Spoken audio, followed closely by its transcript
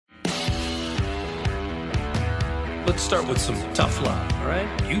Let's start with some tough love, all right?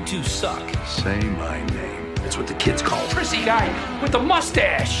 You two suck. Say my name. That's what the kids call prissy guy with the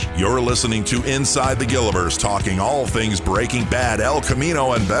mustache. You're listening to Inside the Gillivers, talking all things Breaking Bad, El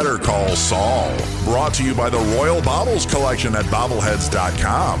Camino, and Better Call Saul. Brought to you by the Royal Baubles Collection at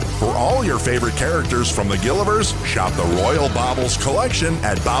bobbleheads.com. For all your favorite characters from the Gillivers, shop the Royal Baubles Collection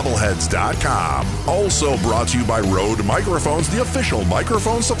at bobbleheads.com. Also brought to you by Rode Microphones, the official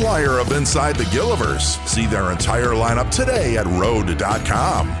microphone supplier of Inside the Gillivers. See their entire lineup today at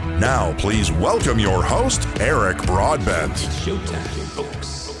Rode.com. Now, please welcome your host, Eric Broadbent. Showtime,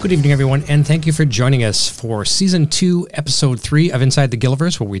 folks. Good evening, everyone, and thank you for joining us for Season 2, Episode 3 of Inside the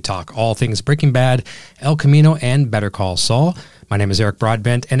Gillivers, where we talk all things Breaking Bad, El Camino, and Better Call Saul. My name is Eric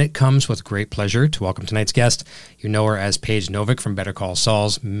Broadbent, and it comes with great pleasure to welcome tonight's guest. You know her as Paige Novick from Better Call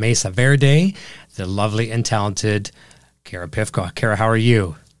Saul's Mesa Verde, the lovely and talented Kara Pivko. Kara, how are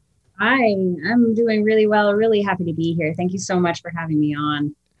you? Hi, I'm doing really well. Really happy to be here. Thank you so much for having me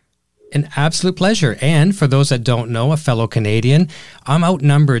on. An absolute pleasure. And for those that don't know, a fellow Canadian, I'm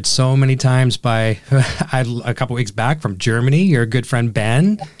outnumbered so many times by a couple weeks back from Germany, your good friend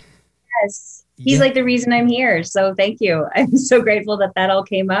Ben. Yes, he's like the reason I'm here. So thank you. I'm so grateful that all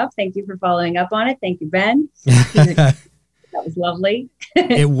came up. Thank you for following up on it. Thank you, Ben. That was lovely.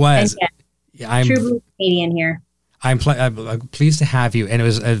 It was. I'm true blue Canadian here. I'm pleased to have you, and it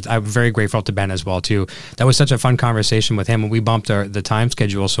was. I'm very grateful to Ben as well too. That was such a fun conversation with him, and we bumped the time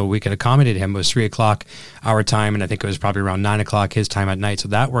schedule so we could accommodate him. It was 3:00 our time, and I think it was probably around 9:00 his time at night. So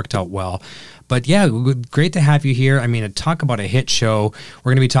that worked out well. But yeah, great to have you here. I mean, talk about a hit show. We're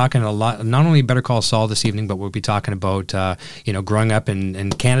going to be talking a lot, not only Better Call Saul this evening, but we'll be talking about, growing up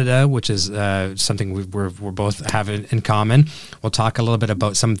in Canada, which is something we're both have in common. We'll talk a little bit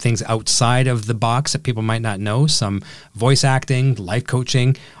about some things outside of the box that people might not know, some voice acting, life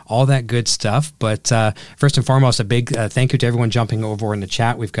coaching, all that good stuff. But first and foremost, a big thank you to everyone jumping over in the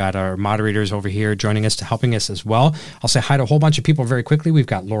chat. We've got our moderators over here joining us, helping us as well. I'll say hi to a whole bunch of people very quickly. We've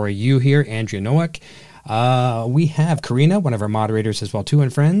got Laura Yu here, Andrea Nowak. We have Karina, one of our moderators as well too,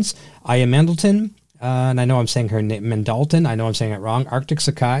 and friends. Aya Mendleton. And I know I'm saying her name, Mendalton. I know I'm saying it wrong. Arctic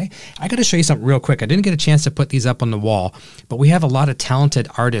Sakai. I got to show you something real quick. I didn't get a chance to put these up on the wall, but we have a lot of talented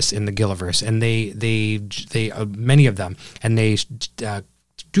artists in the Gillivers, and they many of them, and they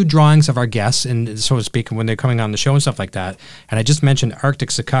do drawings of our guests, and so to speak, when they're coming on the show and stuff like that. And I just mentioned Arctic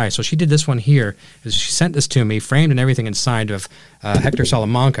Sakai, so she did this one here. She sent this to me, framed and everything, and signed of Hector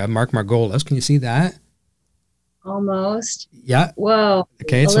Salamanca, Mark Margolis. Can you see that? Almost. Yeah. Whoa.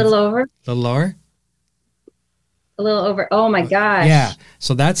 Okay. A little over. A little lower. A little over. Oh my gosh. Yeah.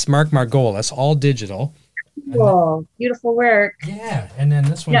 So that's Mark Margolis, all digital. Whoa, beautiful work. Yeah, and then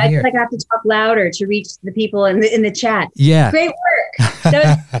this one here. I here. feel like I have to talk louder to reach the people in the chat. Yeah. Great work.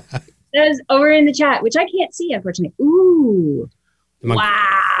 That was over in the chat, which I can't see, unfortunately. Ooh.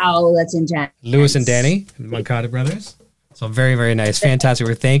 Wow, that's intense. Lewis and Danny, the Moncada brothers. So very, very nice. Fantastic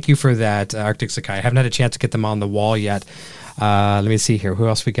work. Thank you for that, Arctic Sakai. I haven't had a chance to get them on the wall yet. Let me see here. Who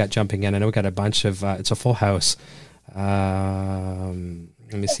else we got jumping in? I know we got a bunch of, it's a full house. Let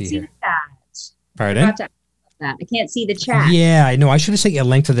me see here. Pardon? I can't see the chat. Yeah, I know. I should have sent you a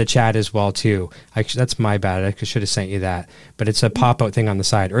link to the chat as well, too. That's my bad. I should have sent you that. But it's a pop-out thing on the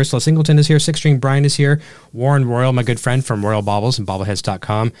side. Ursula Singleton is here. Six String Brian is here. Warren Royal, my good friend from Royal Baubles and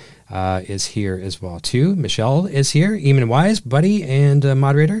bobbleheads.com, is here as well, too. Michelle is here. Eamon Wise, buddy and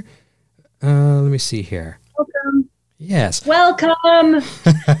moderator. Let me see here. Welcome. Yes. Welcome.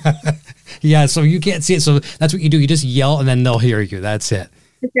 Yeah, so you can't see it. So that's what you do. You just yell, and then they'll hear you. That's it.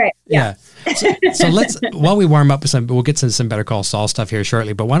 That's right. Yeah. So let's, while we warm up, we'll get to some Better Call Saul stuff here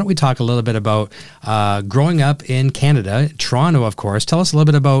shortly, but why don't we talk a little bit about growing up in Canada, Toronto, of course. Tell us a little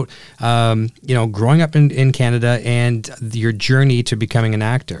bit about, growing up in Canada and your journey to becoming an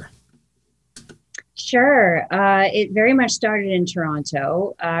actor. Sure. It very much started in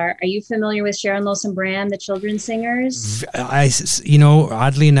Toronto. Are you familiar with Sharon Lowson Brand, the children's singers?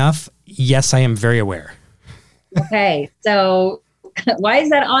 Oddly enough, yes, I am very aware. Okay. So why is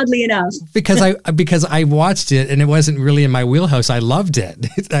that oddly enough? Because I watched it and it wasn't really in my wheelhouse. I loved it.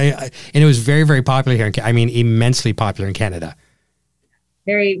 And it was very, very popular here. Immensely popular in Canada.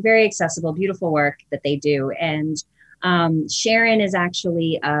 Very, very accessible, beautiful work that they do. And Sharon is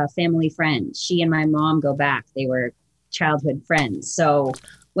actually a family friend. She and my mom go back. They were childhood friends. So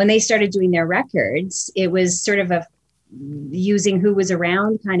when they started doing their records, it was sort of using who was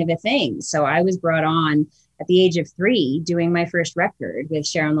around kind of a thing. So I was brought on at the age of 3 doing my first record with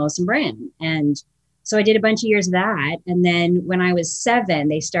Sharon Lowson Brand. And so I did a bunch of years of that. And then when I was 7,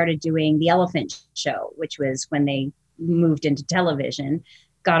 they started doing The Elephant Show, which was when they moved into television.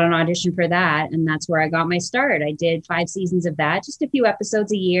 got an audition for that. And that's where I got my start. I did 5 seasons of that, just a few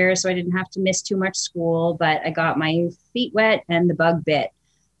episodes a year. So I didn't have to miss too much school, but I got my feet wet and the bug bit.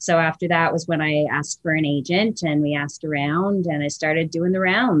 So after that was when I asked for an agent, and we asked around, and I started doing the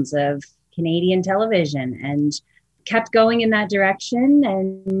rounds of Canadian television and kept going in that direction,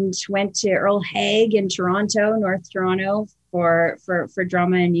 and went to Earl Haig in Toronto, North Toronto for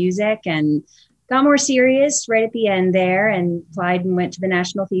drama and music, and got more serious right at the end there, and applied and went to the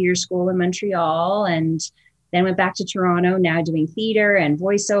National Theatre School in Montreal, and then went back to Toronto, now doing theater and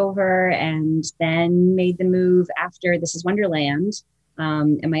voiceover, and then made the move after This is Wonderland.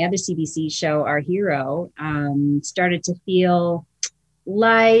 And my other CBC show, Our Hero, started to feel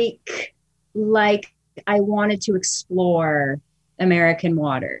like I wanted to explore American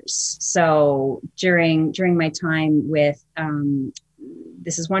waters. So during my time with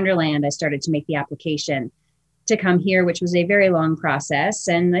This is Wonderland, I started to make the application to come here, which was a very long process.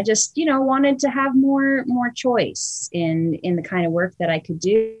 And I just, wanted to have more choice in the kind of work that I could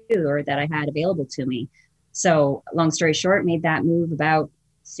do or that I had available to me. So long story short, made that move about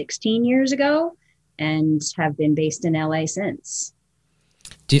 16 years ago and have been based in LA since.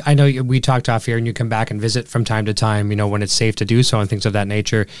 I know we talked off here, and you come back and visit from time to time, when it's safe to do so and things of that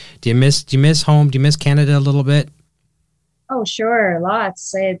nature. Do you miss home? Do you miss Canada a little bit? Oh, sure.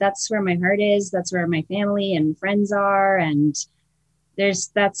 Lots. That's where my heart is. That's where my family and friends are. And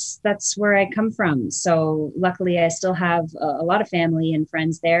that's where I come from. So luckily I still have a lot of family and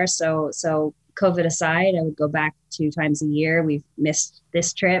friends there. So COVID aside, I would go back 2 times a year. We've missed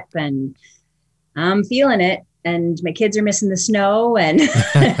this trip, and I'm feeling it. And my kids are missing the snow, and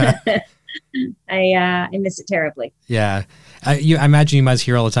I miss it terribly. Yeah. I imagine you must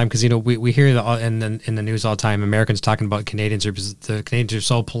hear all the time, because we hear in the news all the time, Americans talking about Canadians. The Canadians are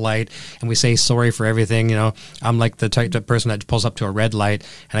so polite, and we say sorry for everything. I'm like the type of person that pulls up to a red light,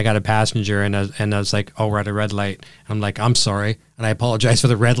 and I got a passenger, and I was like, oh, we're at a red light. I'm like, I'm sorry, and I apologize for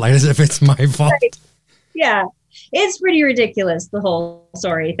the red light as if it's my fault. Right. Yeah, it's pretty ridiculous, the whole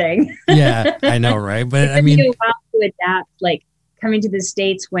sorry thing. Yeah, I know, right? But I mean, you have to adapt, like coming to the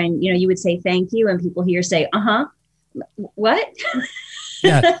States when you would say thank you, and people here say what?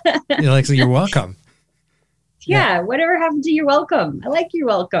 Yeah, so you're welcome. Yeah, whatever happened to you're welcome? I like you're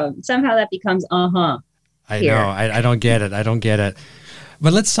welcome. Somehow that becomes I know. I don't get it.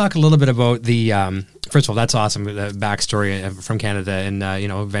 But let's talk a little bit about the first of all, that's awesome, the backstory from Canada and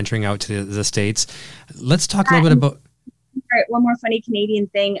venturing out to the States. Let's talk a little bit about one more funny Canadian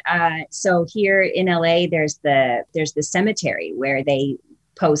thing. So here in LA, there's the cemetery where they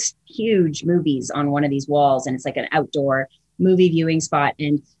post huge movies on one of these walls, and it's like an outdoor movie viewing spot.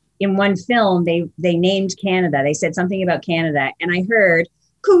 And in one film, they named Canada. They said something about Canada, and I heard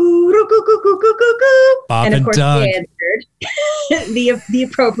Bob and of course Doug. they answered the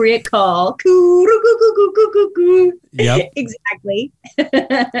appropriate call. Yep. Exactly.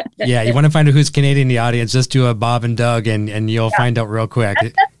 Yeah, you want to find out who's Canadian in the audience, just do a Bob and Doug, and you'll find out real quick.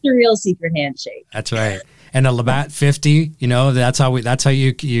 That's the real secret handshake. That's right. And a Labatt 50, that's how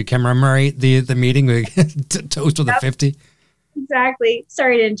you commemorate the meeting. We toast with a 50. Exactly.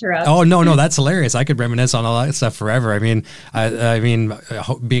 Sorry to interrupt. Oh, no, that's hilarious. I could reminisce on all that stuff forever. I mean,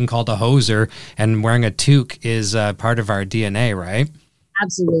 being called a hoser and wearing a toque is part of our DNA, right?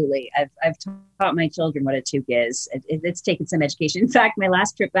 Absolutely. I've taught my children what a toque is. It's taken some education. In fact, my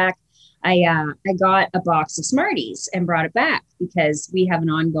last trip back, I got a box of Smarties and brought it back because we have an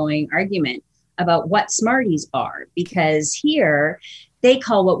ongoing argument about what Smarties are, because here they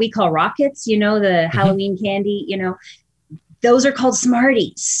call what we call rockets, the Halloween candy, those are called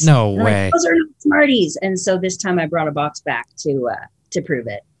Smarties. No way. Those are not Smarties. And so this time I brought a box back to prove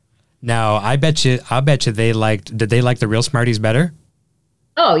it. Now, I'll bet you did they like the real Smarties better?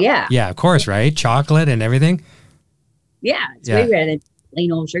 Oh yeah. Yeah, of course, right? Chocolate and everything. Yeah, it's way better than plain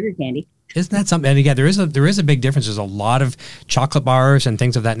old sugar candy. Isn't that something? And again, there is a big difference. There's a lot of chocolate bars and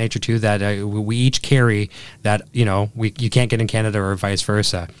things of that nature too that we each carry that you can't get in Canada or vice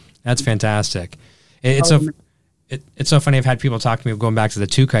versa. That's fantastic. It's so funny. I've had people talk to me going back to the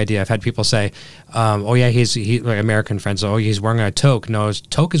toque idea. I've had people say, "Oh yeah, he's like American friends. Oh, he's wearing a toque." No, a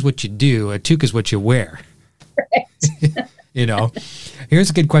toque is what you do. A toque is what you wear. Right. Here's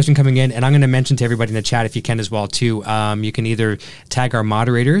a good question coming in, and I'm going to mention to everybody in the chat if you can as well too. You can either tag our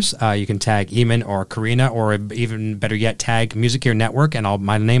moderators, you can tag Eamon or Karina, or even better yet, tag Music Gear Network, and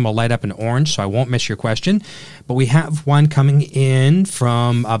my name will light up in orange, so I won't miss your question. But we have one coming in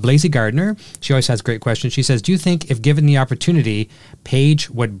from Blazy Gardner. She always has great questions. She says, "Do you think, if given the opportunity, Paige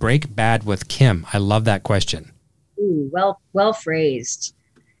would break bad with Kim?" I love that question. Ooh, well phrased.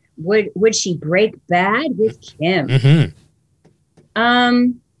 Would she break bad with Kim? Mm-hmm.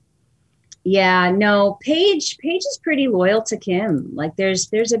 Yeah, no, Paige is pretty loyal to Kim. Like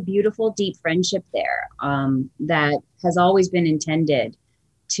there's a beautiful deep friendship there that has always been intended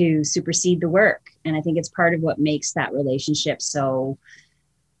to supersede the work. And I think it's part of what makes that relationship so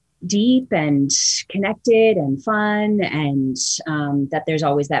deep and connected and fun, and that there's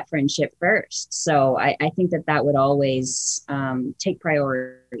always that friendship first. So I think that would always take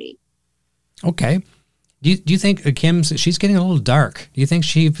priority. Okay. Do you think she's getting a little dark? Do you think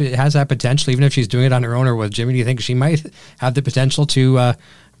she has that potential, even if she's doing it on her own or with Jimmy? Do you think she might have the potential to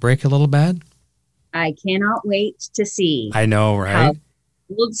break a little bad? I cannot wait to see. I know, right?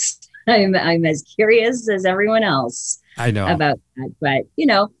 I'm as curious as everyone else. I know about that, but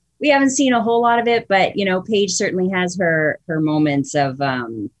we haven't seen a whole lot of it. But Paige certainly has her moments of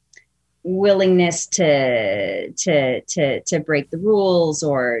willingness to break the rules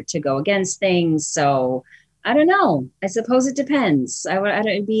or to go against things. So I don't know. I suppose it depends.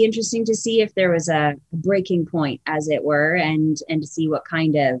 It'd be interesting to see if there was a breaking point, as it were, and to see what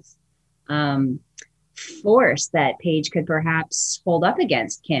kind of force that Paige could perhaps hold up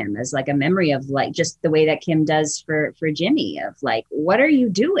against Kim, as like a memory of like just the way that Kim does for Jimmy, of like, what are you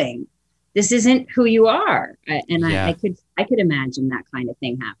doing? This isn't who you are. And yeah. I could imagine that kind of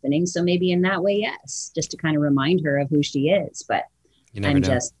thing happening. So maybe in that way, yes, just to kind of remind her of who she is. But I'm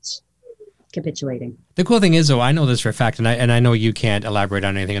just capitulating. The cool thing is, though, I know this for a fact, and I know you can't elaborate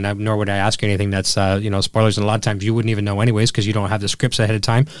on anything, and nor would I ask you anything that's spoilers. And a lot of times you wouldn't even know anyways because you don't have the scripts ahead of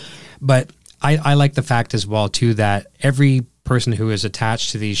time. But I like the fact as well too that every person who is attached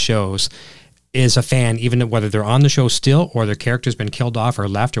to these shows is a fan, even whether they're on the show still or their character's been killed off or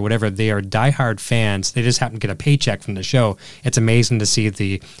left or whatever. They are diehard fans. They just happen to get a paycheck from the show. It's amazing to see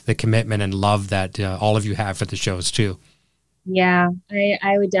the commitment and love that all of you have for the shows too. Yeah,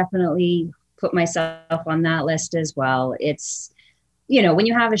 I would definitely put myself on that list as well. It's, when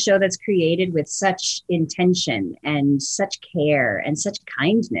you have a show that's created with such intention and such care and such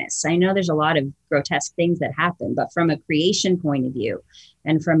kindness, I know there's a lot of grotesque things that happen, but from a creation point of view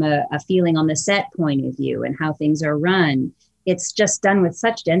and from a feeling on the set point of view and how things are run, it's just done with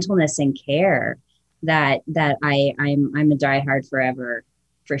such gentleness and care that I'm a diehard forever,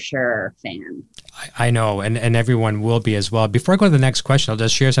 for sure, fan. I know, and everyone will be as well. Before I go to the next question, I'll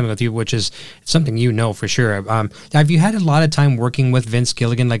just share something with you, which is something you know for sure. Have you had a lot of time working with Vince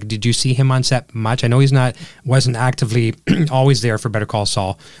Gilligan? Like, did you see him on set much? I know wasn't actively always there for Better Call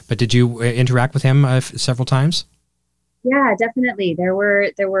Saul, but did you interact with him several times? Yeah, definitely. There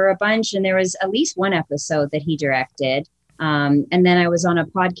were a bunch, and there was at least one episode that he directed. And then I was on a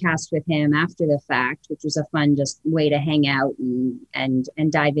podcast with him after the fact, which was a fun just way to hang out and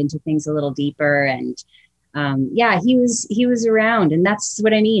dive into things a little deeper. And he was around, and that's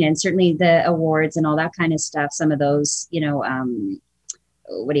what I mean. And certainly the awards and all that kind of stuff, some of those,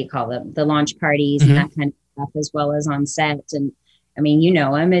 what do you call them? The launch parties and that kind of stuff, as well as on set. And I mean,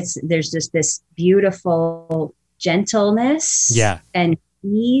 him, there's just this beautiful gentleness and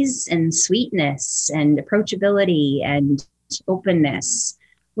ease and sweetness and approachability and openness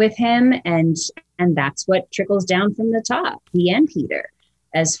with him, and that's what trickles down from the top, he and Peter,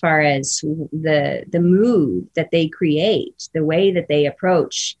 as far as the mood that they create, the way that they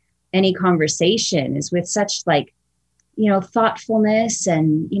approach any conversation is with such thoughtfulness,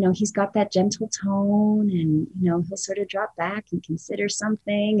 and he's got that gentle tone, and he'll sort of drop back and consider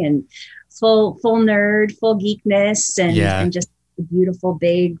something, and full nerd, full geekness, and just a beautiful,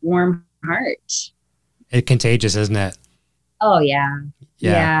 big, warm heart. It's contagious, isn't it? Oh yeah.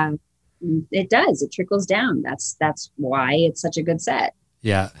 It does. It trickles down. That's why it's such a good set.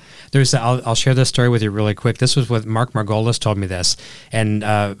 Yeah, I'll share this story with you really quick. This was what Mark Margolis told me this, and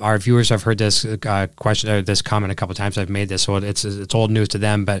our viewers have heard this question or this comment a couple of times. I've made this, so it's old news to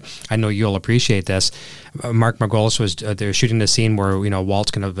them, but I know you'll appreciate this. Mark Margolis was they're shooting the scene where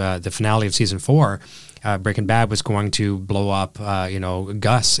Walt's going to the finale of season 4. Breaking Bad was going to blow up,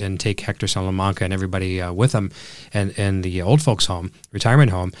 Gus, and take Hector Salamanca and everybody with him, and the old folks' home,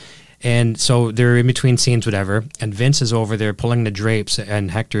 retirement home. And so they're in between scenes, whatever, and Vince is over there pulling the drapes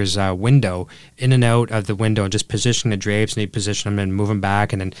and Hector's window, in and out of the window, and just positioning the drapes, and he'd position them and move them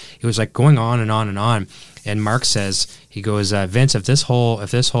back, and then he was like going on and on and on. And Mark says, he goes, Vince, if this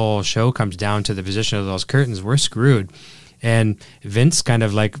whole show comes down to the position of those curtains, we're screwed. And Vince kind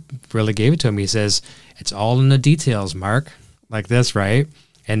of like really gave it to him. He says, it's all in the details, Mark, like this, right?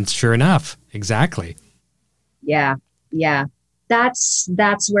 And sure enough, exactly. Yeah.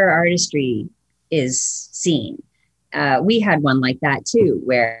 That's where artistry is seen. We had one like that too,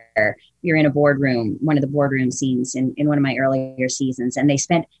 where you're in a boardroom, one of the boardroom scenes in one of my earlier seasons, and they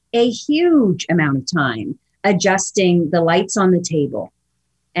spent a huge amount of time adjusting the lights on the table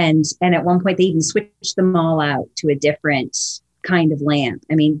And at one point they even switched them all out to a different kind of lamp.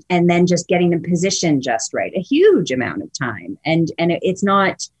 I mean, and then just getting them positioned just right, a huge amount of time. And it's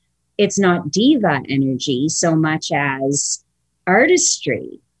not diva energy so much as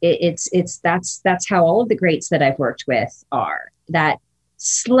artistry. That's how all of the greats that I've worked with are. That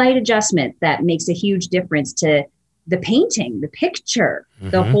slight adjustment that makes a huge difference to the painting, the picture,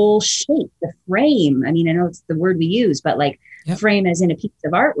 the whole shape, the frame. I mean, I know it's the word we use, but like frame as in a piece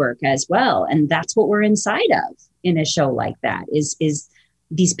of artwork as well. And that's what we're inside of in a show like that is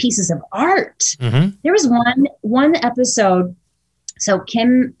these pieces of art. There was one episode. So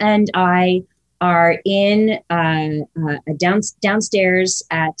Kim and I are in downstairs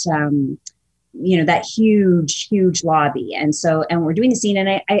at that huge lobby, and we're doing the scene,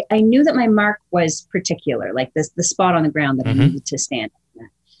 and I knew that my mark was particular, like the spot on the ground that I needed to stand at.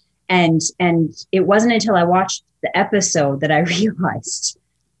 And it wasn't until I watched the episode that I realized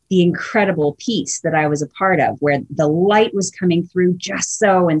the incredible piece that I was a part of, where the light was coming through just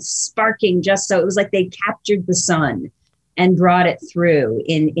so and sparking just so. It was like they captured the sun and brought it through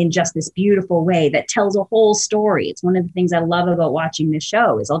in just this beautiful way that tells a whole story. It's one of the things I love about watching the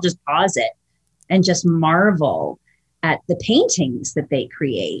show is I'll just pause it and just marvel at the paintings that they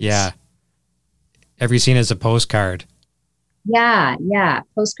create. Yeah. Every scene is a postcard. Yeah.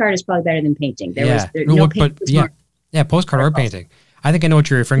 Postcard is probably better than painting. Postcard or painting. I think I know what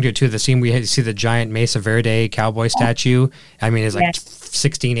you're referring to too. The scene we see the giant Mesa Verde cowboy statue. I mean, it's like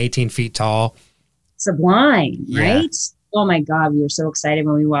 16, 18 feet tall. Sublime, right? Oh my God, we were so excited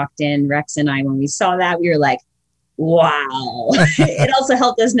when we walked in. Rex and I, when we saw that, we were like, wow. It also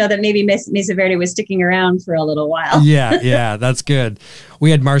helped us know that maybe Mesa Verde was sticking around for a little while. Yeah, that's good. We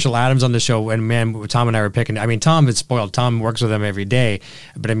had Marshall Adams on the show, and man, Tom and I were picking. I mean, Tom is spoiled. Tom works with him every day,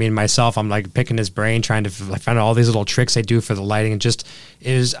 but I mean, myself, I'm like picking his brain, trying to find all these little tricks they do for the lighting, and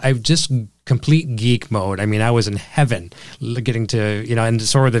I've just complete geek mode. I mean, I was in heaven getting to, and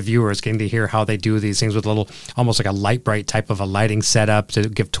so are the viewers getting to hear how they do these things with almost like a light bright type of a lighting setup to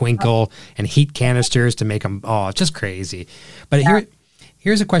give twinkle and heat canisters to make them, it's just crazy. But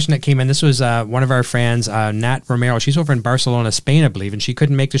here's a question that came in. This was one of our friends, Nat Romero. She's over in Barcelona, Spain, I believe, and she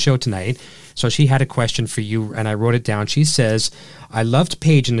couldn't make the show tonight. So she had a question for you, and I wrote it down. She says, I loved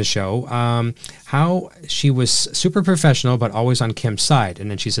Paige in the show, how she was super professional, but always on Kim's side.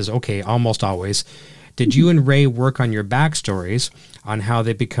 And then she says, okay, almost always. Did you and Ray work on your backstories on how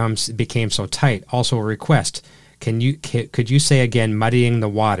they became so tight? Also a request. Could you say again, muddying the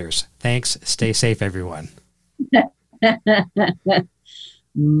waters? Thanks. Stay safe, everyone.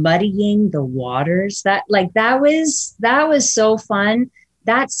 Muddying the waters, that was so fun.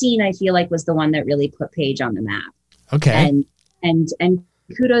 That scene I feel like was the one that really put Paige on the map. Okay. And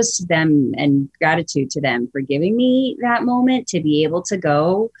kudos to them and gratitude to them for giving me that moment to be able to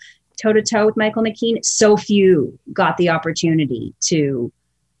go toe to toe with Michael McKean. So few got the opportunity to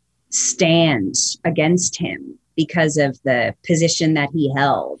stand against him because of the position that he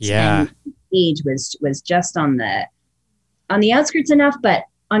held. Yeah. And Paige was just on the outskirts enough, but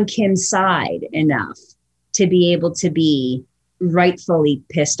on Kim's side enough to be able to be rightfully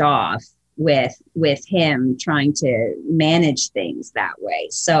pissed off with him trying to manage things that way.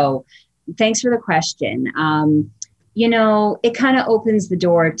 So thanks for the question. It kind of opens the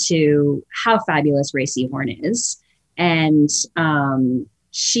door to how fabulous Ray Seahorn is. And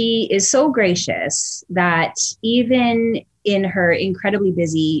she is so gracious that even in her incredibly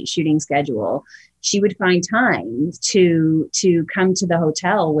busy shooting schedule, she would find time to come to the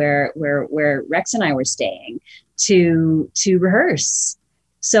hotel where Rex and I were staying to rehearse.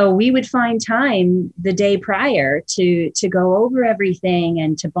 So we would find time the day prior to go over everything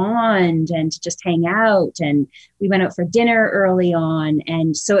and to bond and to just hang out. And we went out for dinner early on.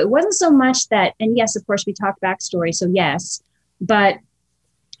 And so it wasn't so much that, and yes, of course we talked backstory. So yes, but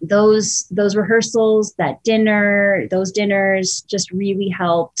those rehearsals, that dinner, those dinners just really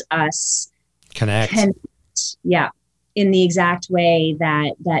helped us connect. Yeah. In the exact way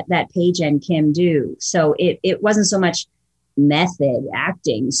that Paige and Kim do. So it wasn't so much method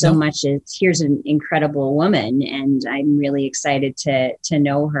acting so much as here's an incredible woman and I'm really excited to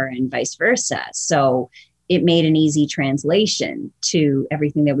know her and vice versa. So it made an easy translation to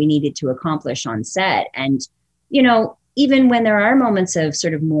everything that we needed to accomplish on set. And, even when there are moments of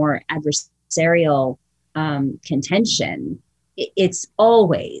sort of more adversarial contention, it's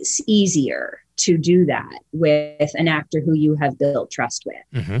always easier to do that with an actor who you have built trust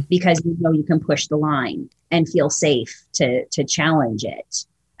with, because you can push the line and feel safe to challenge it,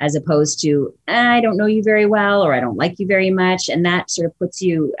 as opposed to, I don't know you very well, or I don't like you very much. And that sort of puts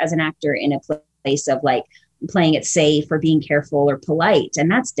you as an actor in a place of like, playing it safe or being careful or polite. And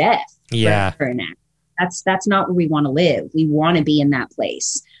that's death. Yeah. For an act. That's not where we want to live. We want to be in that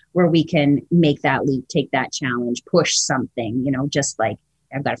place where we can make that leap, take that challenge, push something, just like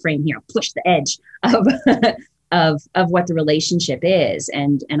I've got a frame here, push the edge of of what the relationship is.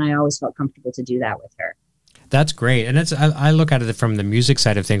 And I always felt comfortable to do that with her. That's great. And I look at it from the music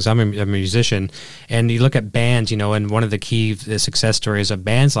side of things. I'm a musician, and you look at bands, and one of the key success stories of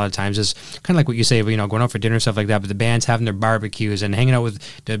bands a lot of times is kind of like what you say, going out for dinner and stuff like that, but the bands having their barbecues and hanging out with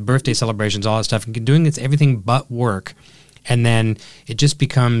the birthday celebrations, all that stuff, and doing everything but work. And then it just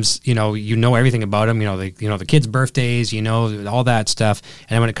becomes, everything about them, the kids' birthdays, all that stuff. And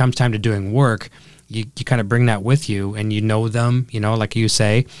then when it comes time to doing work, you kind of bring that with you, and them, like you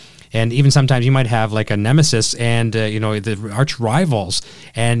say. And even sometimes you might have like a nemesis and, the arch rivals.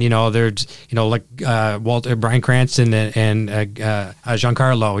 And, they're, like Bryan Cranston and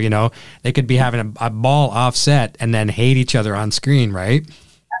Giancarlo, they could be having a ball offset and then hate each other on screen, right?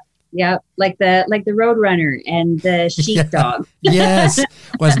 Yeah, like the Roadrunner and the Sheepdog. Yes.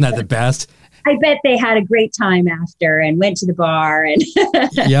 Wasn't that the best? I bet they had a great time after and went to the bar. And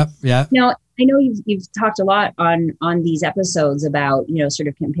Yep. I know you've talked a lot on these episodes about, sort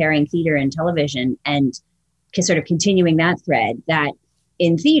of comparing theater and television and sort of continuing that thread, that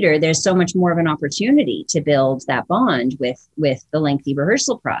in theater, there's so much more of an opportunity to build that bond with the lengthy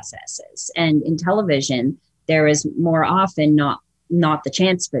rehearsal processes. And in television, there is more often not the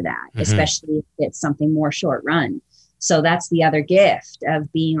chance for that, especially if it's something more short run. So that's the other gift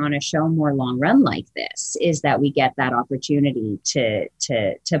of being on a show more long run like this, is that we get that opportunity to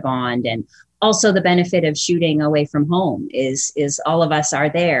bond. And also the benefit of shooting away from home is all of us are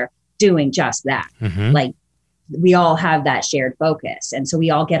there doing just that. Like we all have that shared focus. And so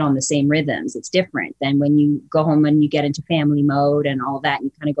we all get on the same rhythms. It's different than when you go home and you get into family mode and all that, and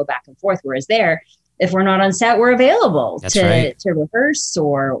you kind of go back and forth. Whereas there, if we're not on set, we're available to rehearse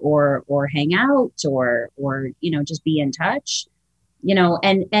or hang out or just be in touch,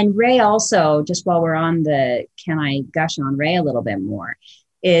 and Ray also, just while we're on can I gush on Ray a little bit more,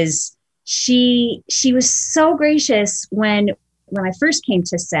 is she was so gracious when I first came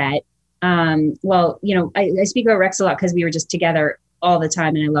to set. I speak about Rex a lot because we were just together all the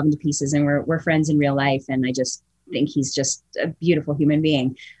time and I love him to pieces and we're friends in real life. And I just think he's just a beautiful human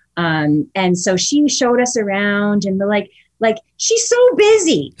being. And so she showed us around and like, she's so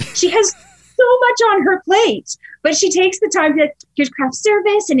busy. She has so much on her plate, but she takes the time to, here's craft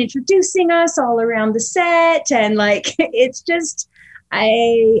service and introducing us all around the set. And it's just,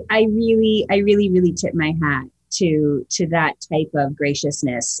 I really tip my hat to that type of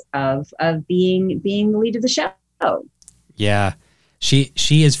graciousness of being the lead of the show. Yeah. She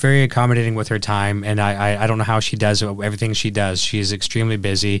is very accommodating with her time, and I don't know how she does everything she does. She's extremely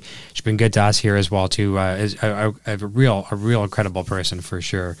busy. She's been good to us here as well too. Is a real incredible person for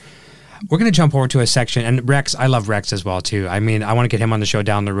sure. We're going to jump over to a section, and Rex, I love Rex as well too. I mean, I want to get him on the show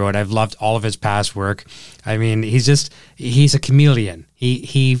down the road. I've loved all of his past work. I mean, he's a chameleon.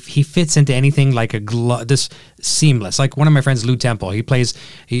 He fits into anything like this seamless. Like one of my friends, Lou Temple, he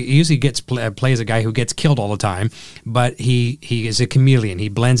usually plays a guy who gets killed all the time, but he is a chameleon. He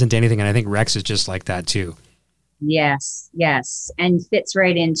blends into anything, and I think Rex is just like that too. Yes. And fits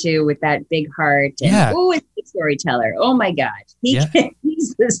right into with that big heart. And, it's a storyteller. Oh my God.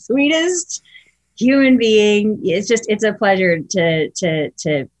 He's the sweetest human being. It's a pleasure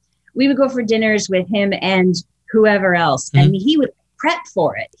to, we would go for dinners with him and whoever else. And he would prep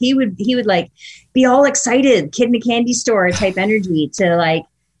for it. He would be all excited, kid in a candy store type energy to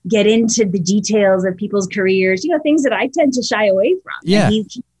get into the details of people's careers, things that I tend to shy away from. Yeah. And he'd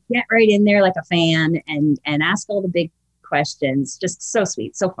get right in there like a fan and ask all the big questions. Just so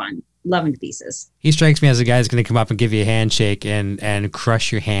sweet, so fun. Love him to pieces. He strikes me as a guy who's going to come up and give you a handshake and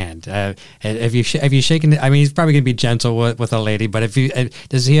crush your hand. Have you shaken it? I mean, he's probably going to be gentle with a lady, but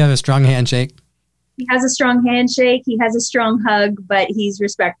does he have a strong handshake? He has a strong handshake. He has a strong hug, but he's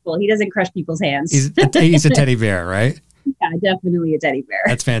respectful. He doesn't crush people's hands. He's a teddy bear, right? Yeah, definitely a teddy bear.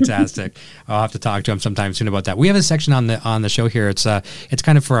 That's fantastic. I'll have to talk to him sometime soon about that. We have a section on the show here. It's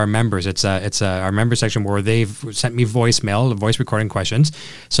kind of for our members. It's our member section where they've sent me voice recording questions.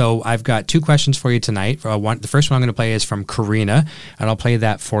 So I've got 2 questions for you tonight. The first one I'm going to play is from Karina, and I'll play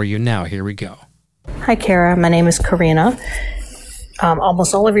that for you now. Here we go. Hi, Kara. My name is Karina.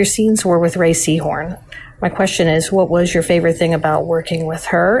 Almost all of your scenes were with Rhea Seehorn. My question is, what was your favorite thing about working with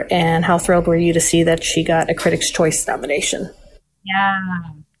her, and how thrilled were you to see that she got a Critics' Choice nomination? Yeah,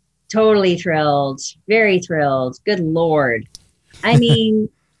 totally thrilled. Very thrilled. Good Lord. I mean,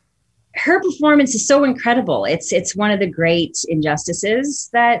 her performance is so incredible. It's one of the great injustices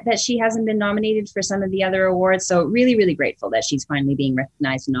that she hasn't been nominated for some of the other awards. So really, really grateful that she's finally being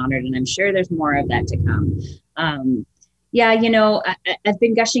recognized and honored. And I'm sure there's more of that to come. I've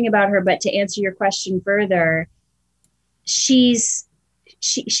been gushing about her, but to answer your question further, she's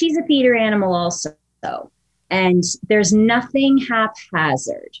a theater animal also. And there's nothing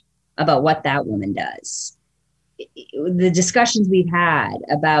haphazard about what that woman does. The discussions we've had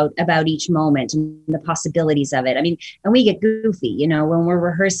about each moment and the possibilities of it. I mean, and we get goofy, when we're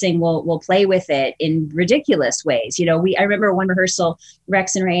rehearsing, we'll play with it in ridiculous ways. I remember one rehearsal,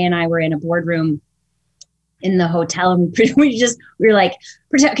 Rex and Ray and I were in a boardroom in the hotel, and we were like,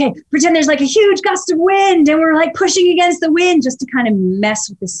 pretend there's like a huge gust of wind, and we're like pushing against the wind just to kind of mess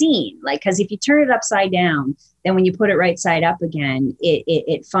with the scene. Like, because if you turn it upside down, then when you put it right side up again,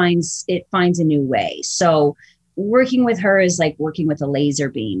 it finds a new way. So working with her is like working with a laser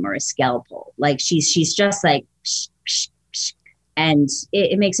beam or a scalpel. Like she's just like, and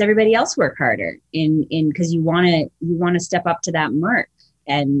it makes everybody else work harder because you want to step up to that mark,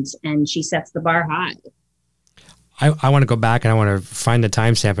 and she sets the bar high. I want to go back and I want to find the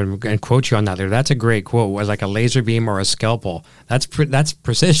timestamp and quote you on that there. That's a great quote. Was like a laser beam or a scalpel. That's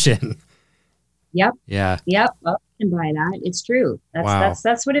precision. Yep. Yeah. Yep. I can buy that. It's true.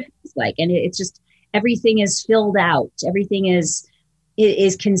 That's what it feels like. And it's just, everything is filled out. Everything is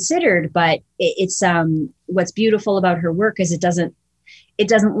considered, but it's what's beautiful about her work is it doesn't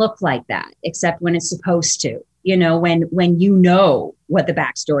look like that, except when it's supposed to, when you know what the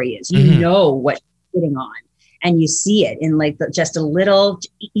backstory is, you know what she's sitting on. And you see it in like just a little,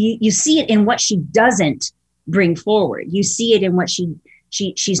 you see it in what she doesn't bring forward. You see it in what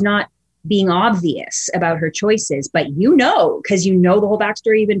she's not being obvious about her choices, but because you know the whole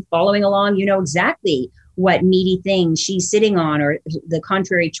backstory, you've been following along, you know exactly what meaty thing she's sitting on or the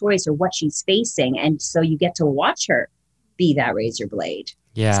contrary choice or what she's facing. And so you get to watch her be that razor blade.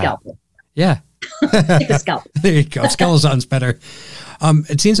 Yeah. Scalpel. Yeah. Like a scalpel. There you go. Scalpel sounds better.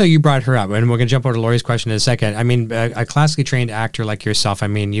 It seems like you brought her up, and we're going to jump over to Laurie's question in a second. I mean, a classically trained actor like yourself, I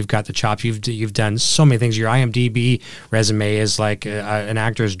mean, you've got the chops. You've done so many things. Your IMDb resume is like an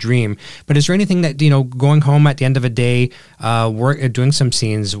actor's dream. But is there anything that, going home at the end of a day, doing some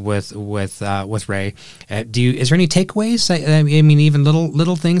scenes with Ray, is there any takeaways? I mean, even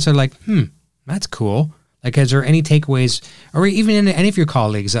little things are like, that's cool. Like, is there any takeaways, or even in any of your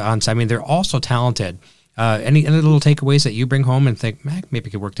colleagues on set? I mean, they're all so talented. Any little takeaways that you bring home and think, maybe I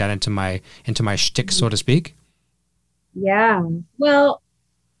could work that into my shtick, so to speak? Yeah. Well,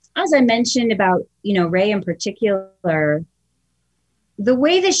 as I mentioned about, Ray in particular, the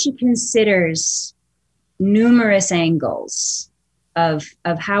way that she considers numerous angles of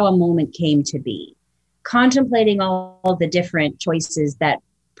how a moment came to be, contemplating all the different choices that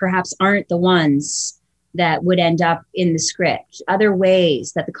perhaps aren't the ones that would end up in the script, other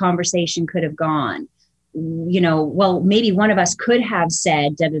ways that the conversation could have gone. Well, maybe one of us could have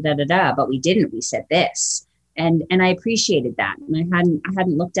said da da da da da, but we didn't. We said this, and I appreciated that. And I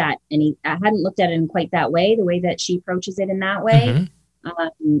hadn't looked at it in quite that way, the way that she approaches it in that way,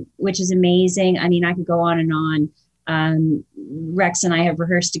 which is amazing. I mean, I could go on and on. Rex and I have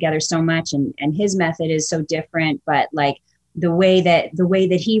rehearsed together so much, and his method is so different, but like the way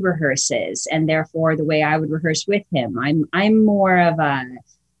that he rehearses, and therefore the way I would rehearse with him, I'm more of a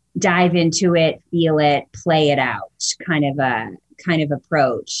dive into it, feel it, play it out kind of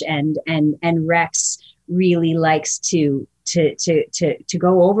approach. And Rex really likes to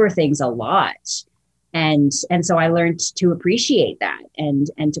go over things a lot. And so I learned to appreciate that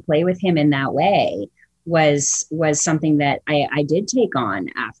and to play with him in that way was something that I did take on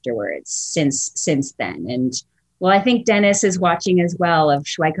afterwards since then. And well, I think Dennis is watching as well of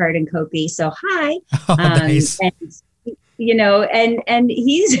Schweikart and Copey. So hi. Oh, nice. And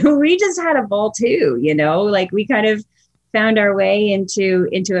we just had a ball too, like we kind of found our way into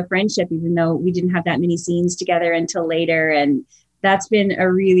a friendship, even though we didn't have that many scenes together until later. And that's been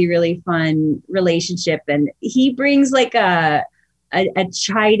a really, really fun relationship. And he brings like a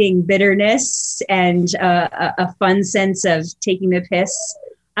chiding bitterness and a fun sense of taking the piss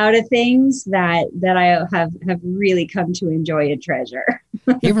out of things that I have really come to enjoy and treasure.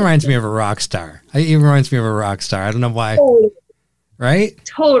 He reminds me of a rock star. I don't know why. Totally. Right?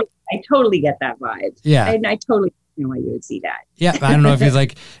 Totally. I totally get that vibe. Yeah. And I totally know why you would see that. Yeah. I don't know if he's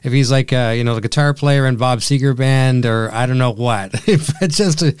like the guitar player in Bob Seger band, or I don't know what. It's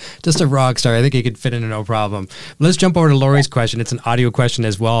just a rock star. I think he could fit in no problem. Let's jump over to Laurie's question. It's an audio question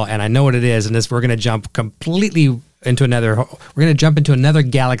as well, and I know what it is. And we're going to jump completely into another. We're going to jump into another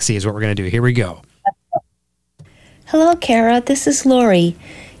galaxy. Is what we're going to do. Here we go. Hello, Kara. This is Laurie.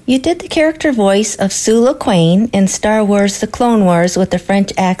 You did the character voice of Sula Quain in Star Wars The Clone Wars with a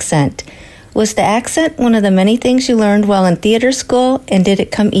French accent. Was the accent one of the many things you learned while in theater school, and did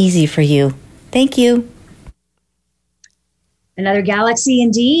it come easy for you? Thank you. Another galaxy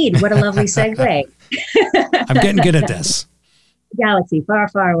indeed. What a lovely segue. I'm getting good at this. Galaxy, far,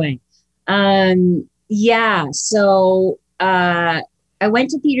 far away. So I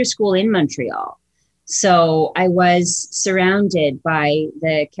went to theater school in Montreal. So I was surrounded by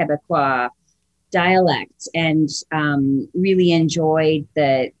the Quebecois dialect and really enjoyed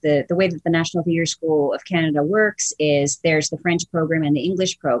the way that the National Theatre School of Canada works is there's the French program and the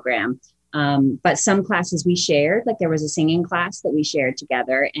English program. But some classes we shared, like there was a singing class that we shared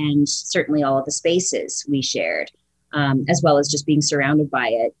together, and certainly all of the spaces we shared, as well as just being surrounded by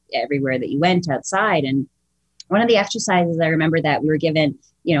it everywhere that you went outside. And one of the exercises I remember that we were given,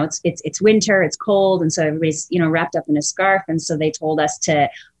 you know, it's winter, it's cold. And so everybody's, you know, wrapped up in a scarf. And so they told us to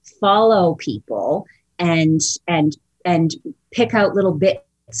follow people and pick out little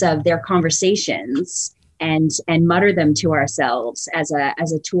bits of their conversations and mutter them to ourselves as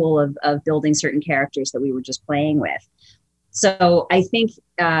a tool of building certain characters that we were just playing with. So I think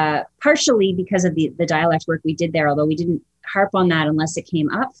partially because of the dialect work we did there, although we didn't harp on that unless it came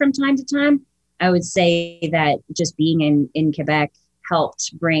up from time to time, I would say that just being in Quebec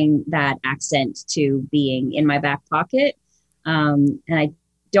helped bring that accent to being in my back pocket. And I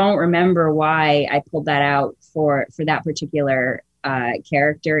don't remember why I pulled that out for that particular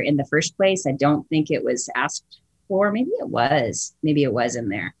character in the first place. I don't think it was asked for. Maybe it was in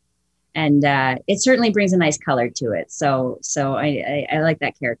there. And it certainly brings a nice color to it. So I like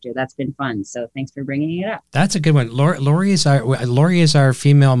that character. That's been fun. So thanks for bringing it up. That's a good one. Lori is our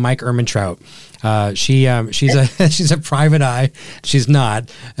female Mike Ehrmantraut. She's a private eye. She's not.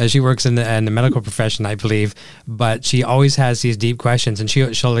 She works in the medical profession, I believe. But she always has these deep questions, and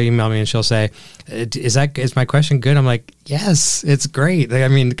she'll email me and she'll say, "Is my question good?" I'm like, "Yes, it's great." I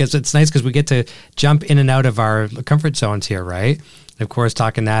mean, because it's nice because we get to jump in and out of our comfort zones here, right? Of course,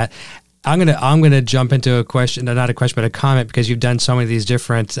 talking that. I'm gonna jump into a question, not a question, but a comment, because you've done so many of these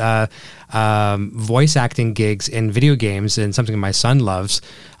different voice acting gigs in video games, and something my son loves.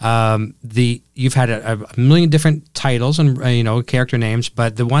 You've had a million different titles and character names,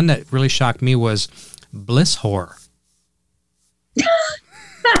 but the one that really shocked me was Blisswhore.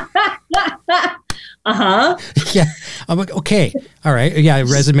 Yeah, I'm like, okay, all right, yeah,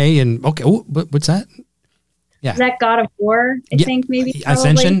 resume and okay. Oh, what's that? Yeah. Is that God of War? I think maybe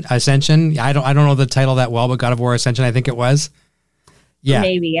Ascension. I don't know the title that well, but God of War Ascension, I think it was. Yeah,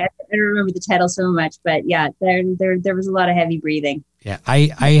 maybe I don't remember the title so much, but yeah, there was a lot of heavy breathing. Yeah,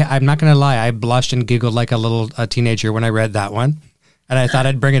 I'm not gonna lie, I blushed and giggled like a teenager when I read that one, and I thought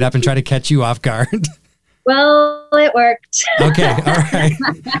I'd bring it up and try to catch you off guard. Well, it worked. Okay,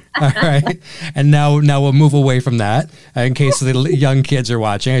 all right. And now we'll move away from that in case the young kids are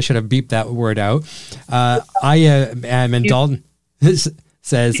watching. I should have beeped that word out. I am in Dalton.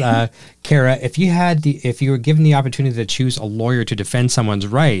 Says Kara, if you were given the opportunity to choose a lawyer to defend someone's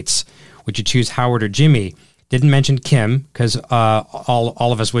rights, would you choose Howard or Jimmy? Didn't mention Kim, because all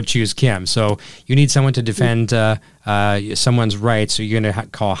of us would choose Kim. So you need someone to defend someone's rights. So you're going to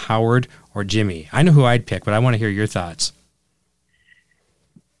call Howard or Jimmy. I know who I'd pick, but I want to hear your thoughts.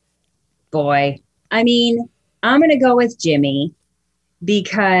 Boy, I mean, I'm going to go with Jimmy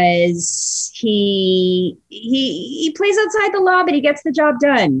because he plays outside the law, but he gets the job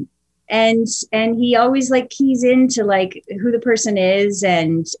done. And he always keys into who the person is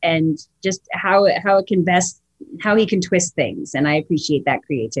and just how it can best, how he can twist things. And I appreciate that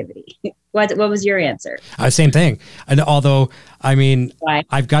creativity. What was your answer? Same thing. And although, I mean,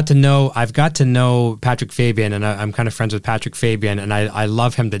 I've got to know Patrick Fabian, and I'm kind of friends with Patrick Fabian, and I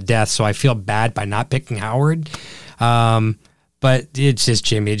love him to death. So I feel bad by not picking Howard. But it's just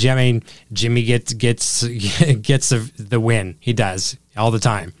Jimmy. I mean, Jimmy gets the win. He does all the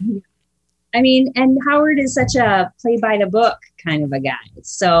time. I mean, and Howard is such a play by the book kind of a guy.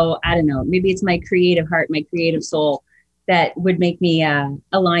 So I don't know, maybe it's my creative heart, my creative soul that would make me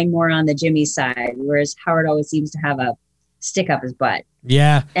align more on the Jimmy side, whereas Howard always seems to have a stick up his butt.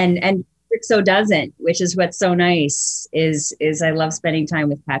 Yeah. And Patrick so doesn't, which is what's so nice is I love spending time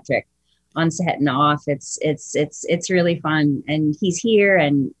with Patrick on set and off. It's really fun. And he's here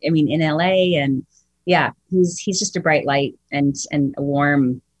and I mean in LA, and yeah, he's just a bright light and a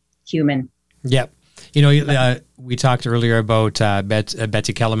warm human. Yep. We talked earlier about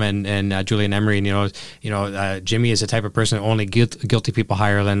Betsy Kellerman and Julian Emery, and Jimmy is the type of person that only guilty people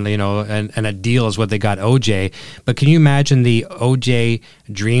hire, and and a deal is what they got OJ. But can you imagine the OJ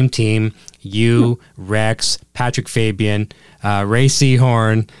dream team? You, Rex, Patrick Fabian, Ray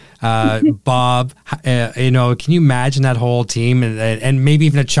Seahorn, Bob. Can you imagine that whole team, and maybe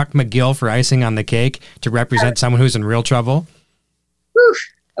even a Chuck McGill for icing on the cake to represent someone who's in real trouble? Whew.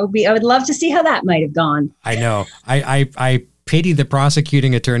 I would love to see how that might have gone. I know. I pity the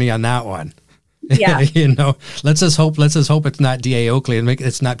prosecuting attorney on that one. Yeah. Let's just hope it's not D.A. Oakley and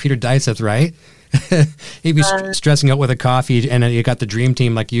it's not Peter Dyseth, right? He'd be stressing out with a coffee, and you got the dream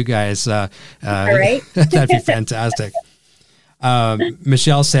team like you guys. All right. That'd be fantastic.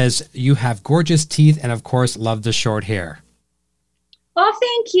 Michelle says, you have gorgeous teeth and, of course, love the short hair. Oh,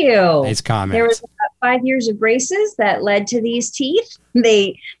 thank you. Nice comment. There was about 5 years of braces that led to these teeth.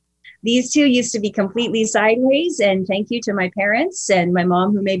 These two used to be completely sideways, and thank you to my parents and my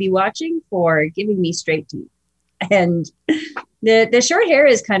mom, who may be watching, for giving me straight teeth. And the short hair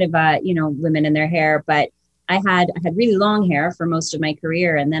is kind of women in their hair, but I had really long hair for most of my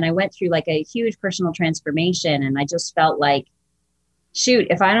career, and then I went through like a huge personal transformation, and I just felt like, shoot,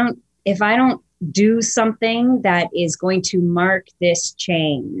 if I don't do something that is going to mark this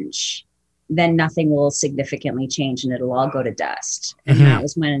change, then nothing will significantly change, and it'll all go to dust. And that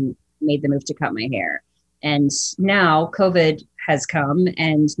was when I made the move to cut my hair. And now COVID has come,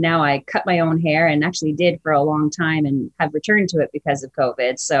 and now I cut my own hair, and actually did for a long time, and have returned to it because of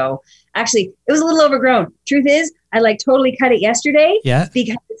COVID. So actually it was a little overgrown. Truth is, I totally cut it yesterday. Yeah.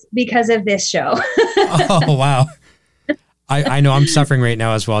 Because of this show. Oh, wow. I know I'm suffering right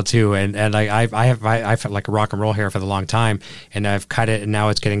now as well too, and I've had like a rock and roll hair for the long time, and I've cut it, and now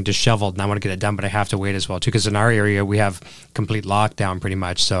it's getting disheveled, and I want to get it done, but I have to wait as well too, because in our area we have complete lockdown pretty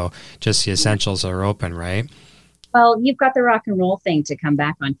much, so just the essentials are open, right? Well, you've got the rock and roll thing to come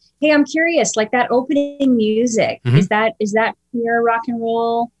back on. Hey, I'm curious, like that opening music, is that your rock and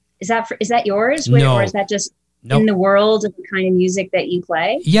roll? Is that yours? No. Or is that just Nope. in the world of the kind of music that you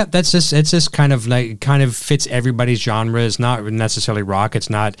play? Yeah, it's just kind of fits everybody's genre. It's not necessarily rock. It's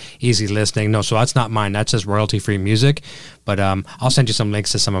not easy listening. No, so that's not mine. That's just royalty-free music. But I'll send you some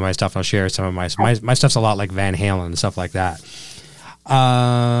links to some of my stuff. I'll share some of my stuff's a lot like Van Halen and stuff like that.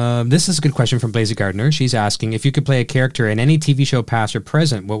 This is a good question from Blazy Gardner. She's asking, if you could play a character in any TV show past or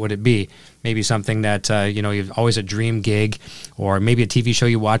present, what would it be? Maybe something that, you've always a dream gig, or maybe a TV show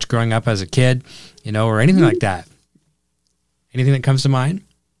you watched growing up as a kid, or anything like that. Anything that comes to mind?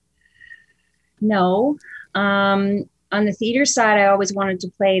 No. On the theater side, I always wanted to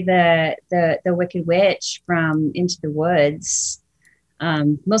play the Wicked Witch from Into the Woods.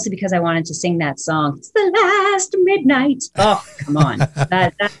 Mostly because I wanted to sing that song. It's the last midnight. Oh, come on.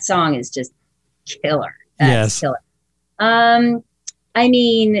 that song is just killer. That's killer. I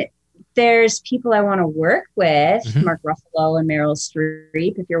mean, there's people I want to work with, Mark Ruffalo and Meryl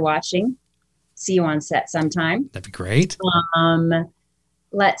Streep, if you're watching. See you on set sometime. That'd be great.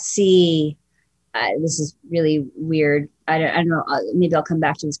 Let's see. This is really weird. I don't know. Maybe I'll come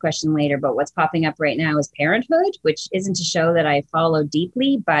back to this question later, but what's popping up right now is Parenthood, which isn't a show that I follow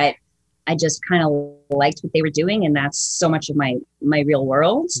deeply, but I just kind of liked what they were doing. And that's so much of my real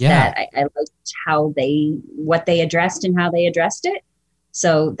world that I liked what they addressed and how they addressed it.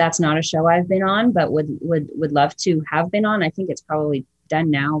 So that's not a show I've been on, but would love to have been on. I think it's probably done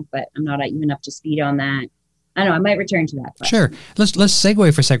now, but I'm not even up to speed on that. I don't know. I might return to that question. Sure. Let's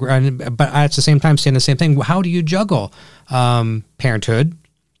segue for a second, but at the same time, saying the same thing. How do you juggle parenthood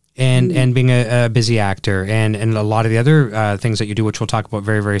and being a busy actor and a lot of the other things that you do, which we'll talk about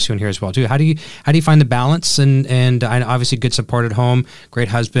very, very soon here as well too? How do you find the balance and obviously good support at home, great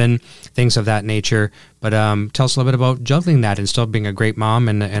husband, things of that nature. But tell us a little bit about juggling that and still being a great mom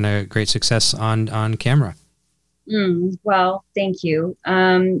and a great success on camera. Well, thank you.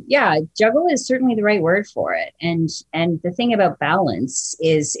 Juggle is certainly the right word for it. And the thing about balance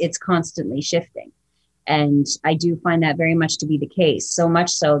is it's constantly shifting. And I do find that very much to be the case. So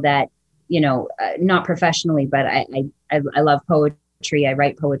much so that, not professionally, but I love poetry. I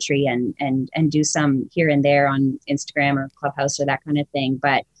write poetry and do some here and there on Instagram or Clubhouse or that kind of thing.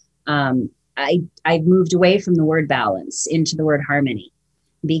 But I've moved away from the word balance into the word harmony,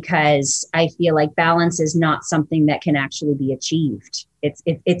 because I feel like balance is not something that can actually be achieved.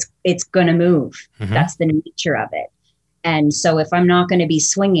 It's going to move. That's the nature of it. And so if I'm not going to be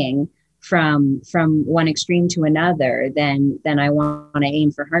swinging from one extreme to another, then I want to aim